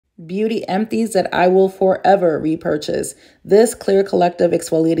Beauty empties that I will forever repurchase. This clear collective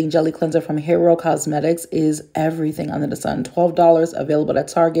exfoliating jelly cleanser from Hero Cosmetics is everything under the sun. $12 available at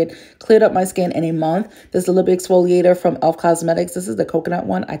Target. Cleared up my skin in a month. This is a lip exfoliator from Elf Cosmetics. This is the coconut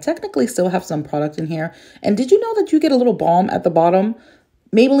one. I technically still have some product in here. And did you know that you get a little balm at the bottom?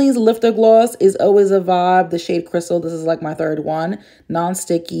 Maybelline's Lifter Gloss is always a vibe. The shade Crystal, this is like my third one.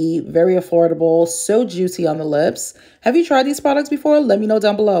 Non-sticky, very affordable, so juicy on the lips. Have you tried these products before? Let me know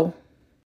down below.